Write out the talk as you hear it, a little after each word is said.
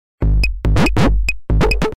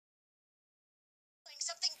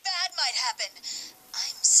happen.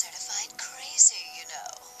 I'm certified crazy, you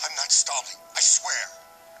know. I'm not stalling, I swear.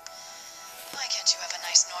 Why can't you have a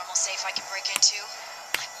nice normal safe I can break into?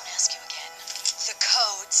 I won't ask you again. The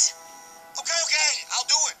codes. Okay, I'll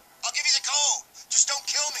do it. I'll give you the code. Just don't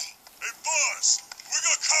kill me. Hey, boss, we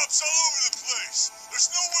got cops all over the place. There's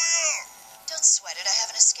no way out. Don't sweat it, I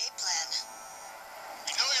have an escape plan.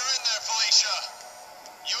 You know you're in there, Felicia.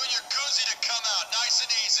 You and your koozie to come out, nice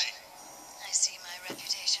and easy. I see my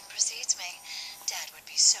reputation precedes me. Dad would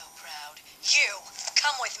be so proud. You,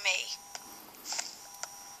 come with me.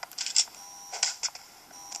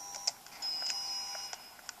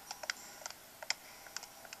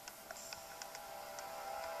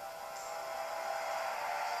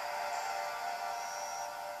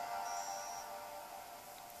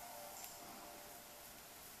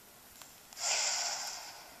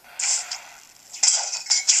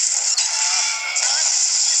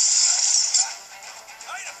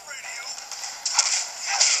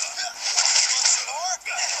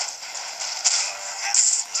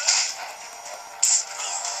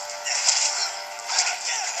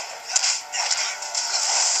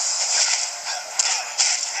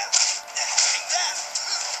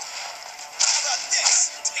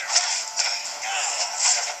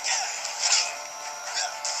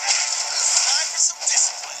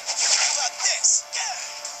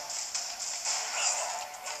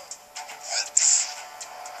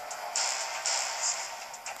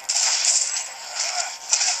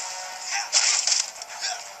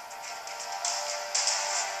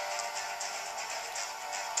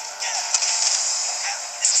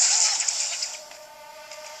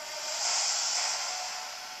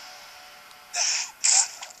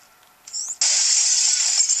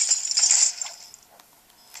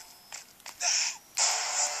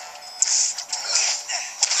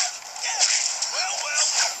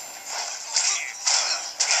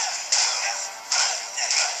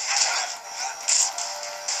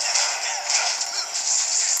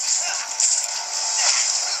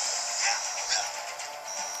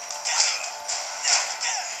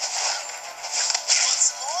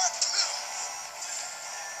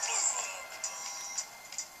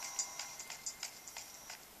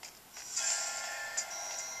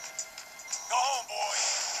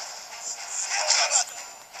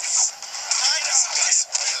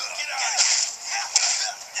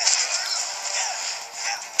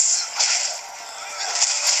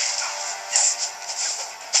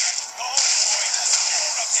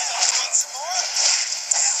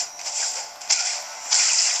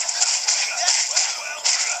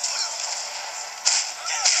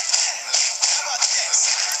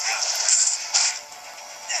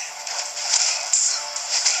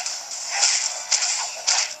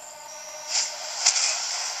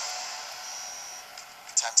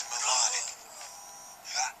 Time to move on.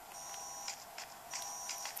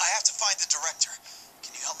 I have to find the director.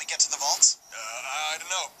 Can you help me get to the vaults? I don't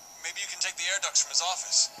know. Maybe you can take the air ducts from his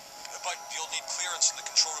office. But you'll need clearance from the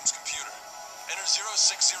control room's computer. Enter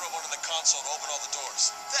 0601 in the console to open all the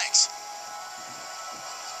doors. Thanks.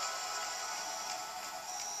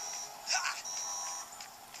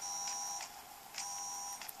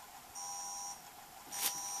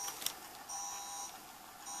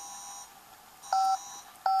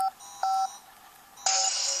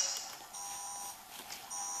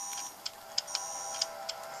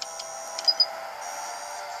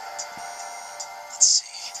 Let's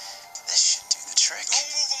see. This should do the trick. Don't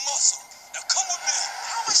move a muscle. Now come with me.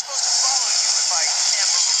 How am I supposed to follow you if I can't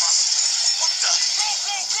move a muscle? What the? Go,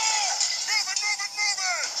 go, go! Move it, move it, move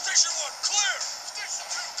it! Station 1, clear! Station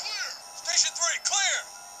 2, clear! Station 3, clear!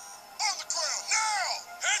 On the ground, now!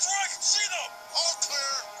 Hands where I can see them! All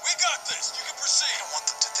clear. We got this. You can proceed. I don't want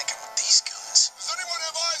them to think I'm with these guns. Does anyone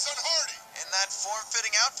have eyes on Hardy? In that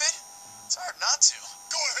form-fitting outfit? It's hard not to.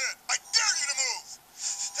 Go ahead. I dare you to move!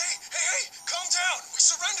 Hey, calm down. We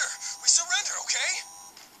surrender, okay?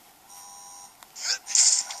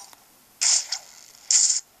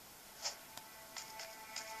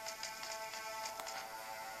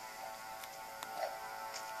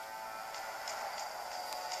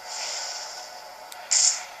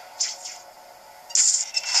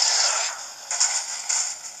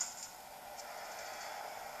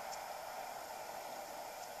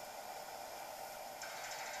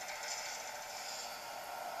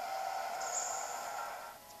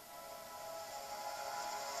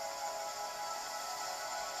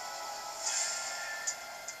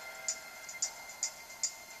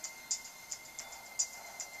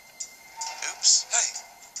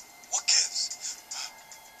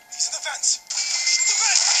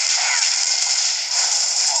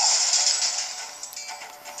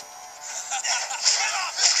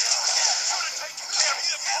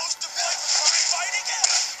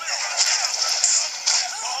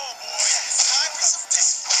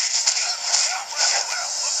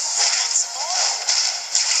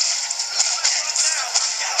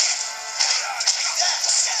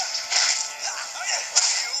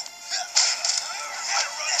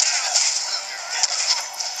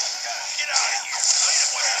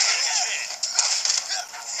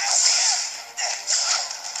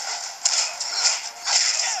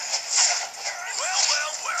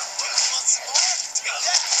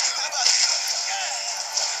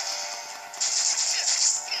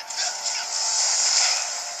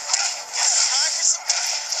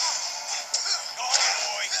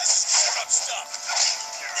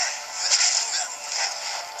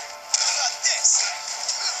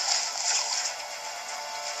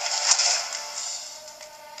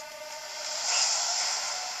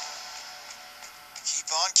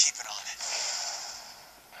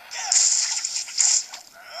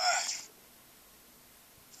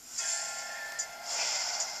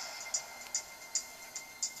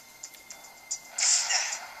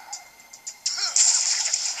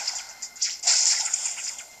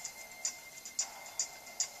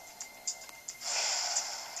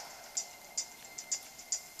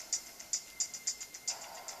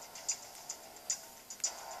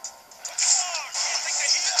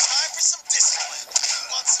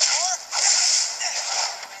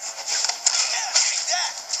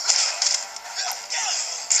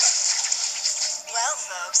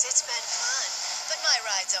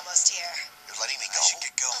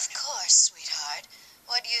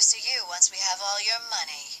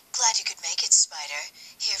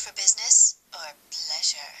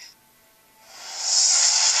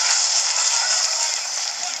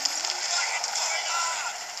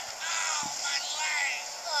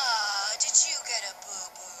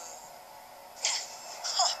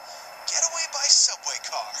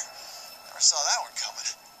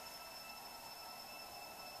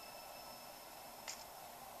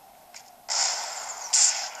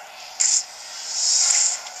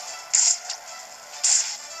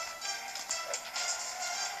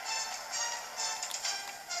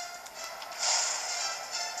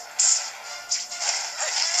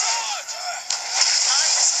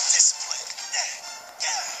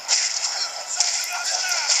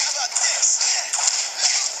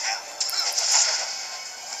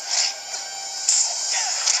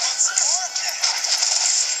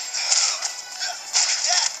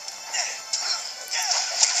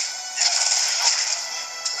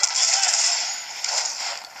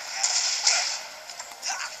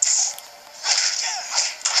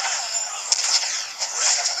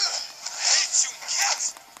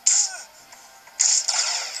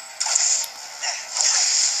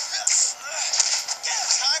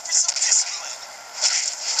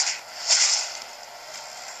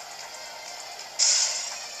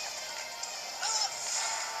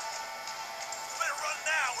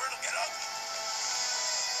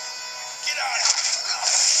 Get out of here.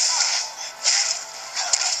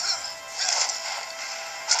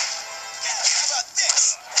 How about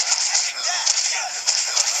this? Take that.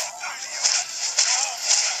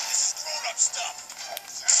 This is grown-up stuff.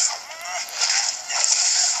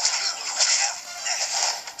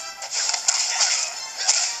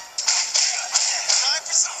 Time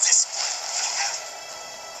for some discipline.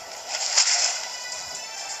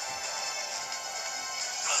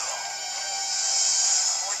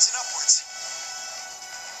 Onwards and upwards.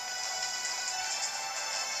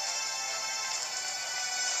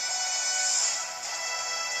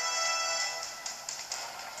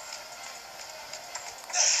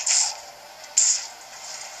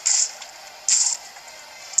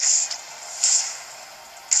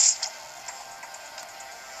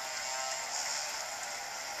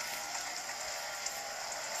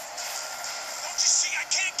 Don't you see? I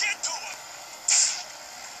can't get to him.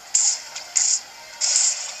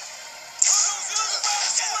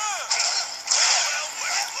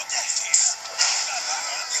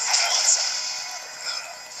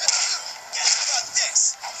 How about this?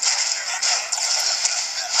 How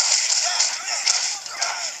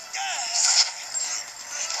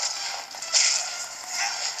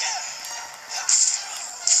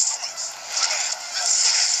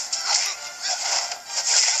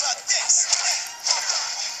about this?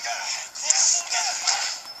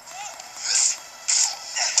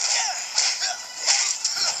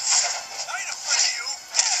 I ain't afraid of you.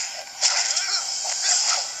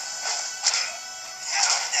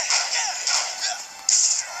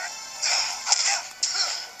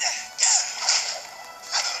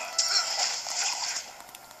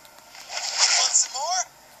 Want some more?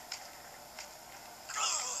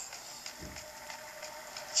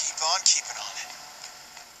 Keep on keeping on it.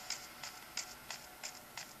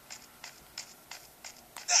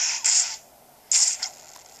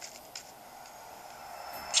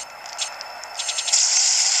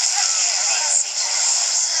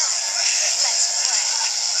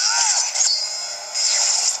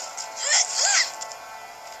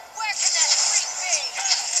 Where can that freak be?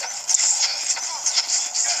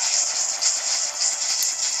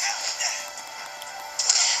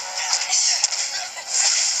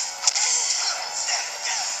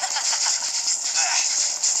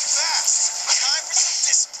 Fast. Time for some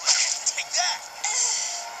discipline. Take that.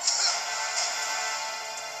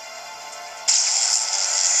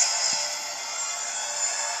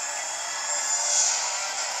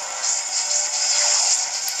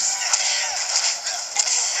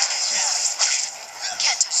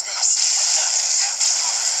 Can't touch this.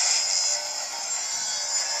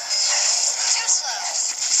 Too slow.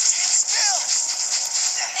 Still.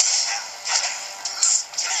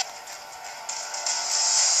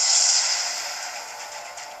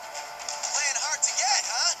 Playing hard to get,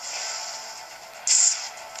 huh?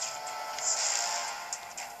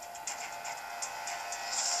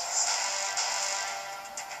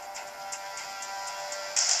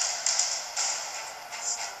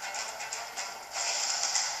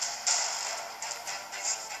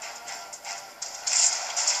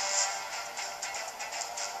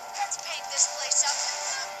 Let's paint this place up with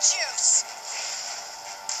some juice.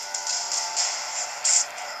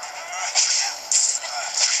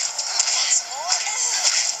 Want some more?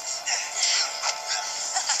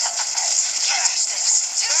 Can't touch this.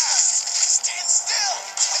 Too slow. Stand still.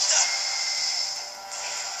 What the?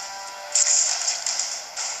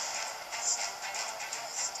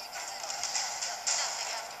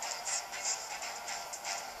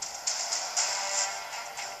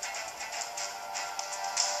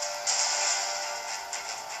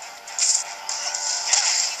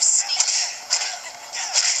 You sneak.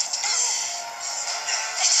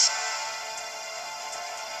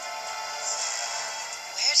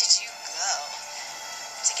 Where did you go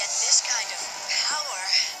to get this kind of power?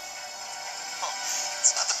 Well,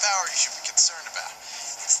 it's not the power you should be concerned about.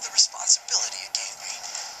 It's the responsibility it gave me.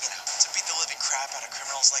 You know, to beat the living crap out of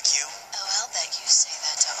criminals like you. Oh, I'll bet you say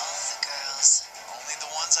that to all the girls. Only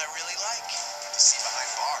the ones I really like. To see behind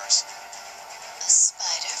bars. A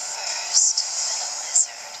spider first, then a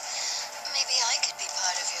lizard. Maybe I could be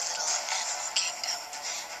part of your little animal kingdom.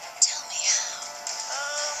 Tell me how.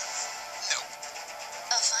 No.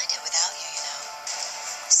 I'll find it without you, you know.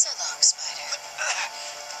 So long, Spider.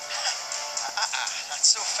 Not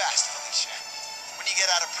so fast, Felicia. When you get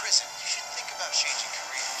out of prison, you should think about changing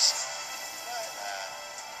careers. But,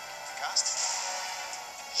 costume.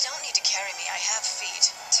 You don't need to carry me. I have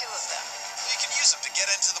feet. 2 of them. You can use them to get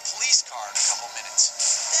into the police car in a couple minutes.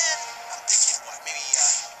 Then, I'm thinking, maybe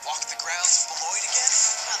walk the grounds of Beloit again?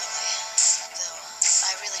 Probably. Though,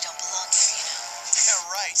 I really don't belong here, you know. Yeah,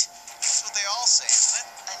 right. What's with say, isn't it?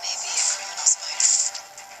 I may be a criminal, Spider,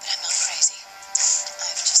 but I'm not crazy.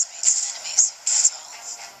 I've just made some enemies, that's all.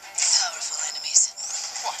 Powerful enemies.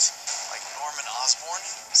 What? Like Norman Osborn?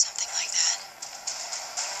 Something like that.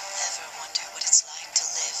 Ever wonder what it's like to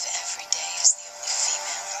live every day as the only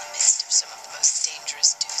female in the midst of some of the most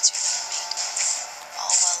dangerous dudes you'll ever meet?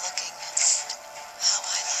 All while looking how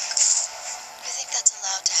I look. I think that's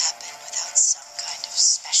allowed to happen without some kind of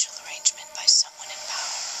special arrangement by someone in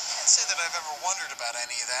power. Can't say that I've ever wondered about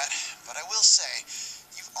any of that, but I will say,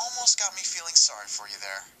 you've almost got me feeling sorry for you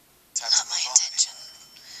there. Time Not to my move on. intention.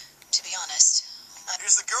 To be honest,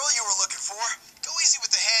 Here's the girl you were looking for. Go easy with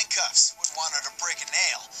the handcuffs. Wouldn't want her to break a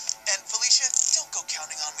nail. And Felicia, don't go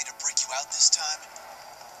counting on me to break you out this time.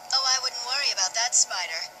 oh, I wouldn't worry about that,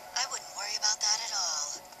 Spider. I wouldn't worry about that at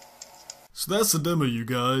all. So that's the demo, you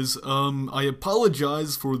guys. I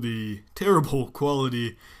apologize for the terrible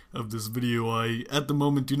quality of this video. I, at the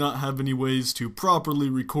moment, do not have any ways to properly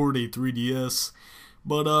record a 3DS.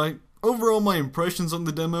 But, overall, my impressions on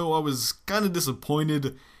the demo, I was kind of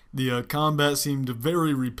disappointed. The combat seemed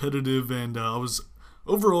very repetitive, and I was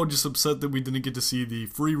overall just upset that we didn't get to see the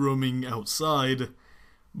free roaming outside.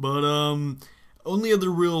 But, only other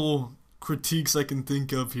real critiques I can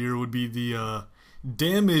think of here would be the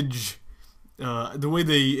damage. The way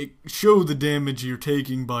they show the damage you're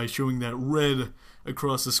taking by showing that red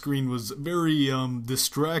across the screen was very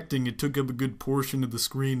distracting. It took up a good portion of the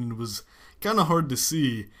screen and was kind of hard to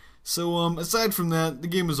see. So aside from that, the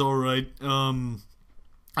game is alright.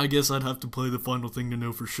 I guess I'd have to play the final thing to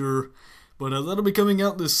know for sure. But that'll be coming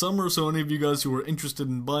out this summer, so any of you guys who are interested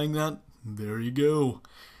in buying that, there you go.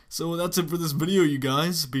 So that's it for this video, you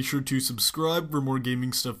guys. Be sure to subscribe for more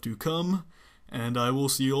gaming stuff to come, and I will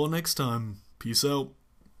see you all next time. Peace out.